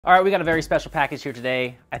All right, we got a very special package here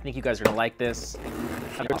today. I think you guys are gonna like this.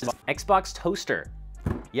 Xbox toaster.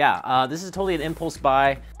 Yeah, this is totally an impulse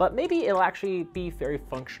buy, but maybe it'll actually be very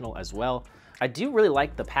functional as well. I do really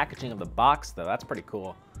like the packaging of the box though, that's pretty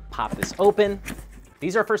cool. Pop this open.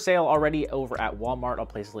 These are for sale already over at Walmart. I'll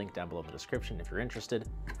place a link down below in the description if you're interested.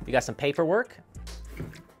 We got some paperwork.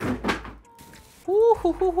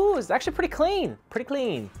 Ooh, it's actually pretty clean,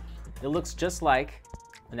 It looks just like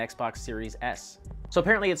an Xbox Series S. So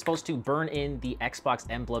apparently it's supposed to burn in the Xbox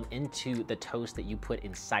emblem into the toast that you put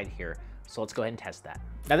inside here. So let's go ahead and test that.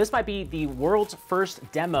 Now this might be the world's first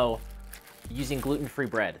demo using gluten-free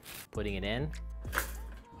bread. Putting it in.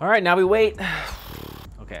 All right, now we wait.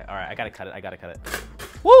 Okay, all right, I gotta cut it.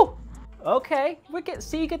 Woo! Okay,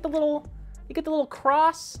 see, you get the little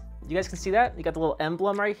cross. You guys can see that? You got the little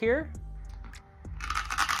emblem right here.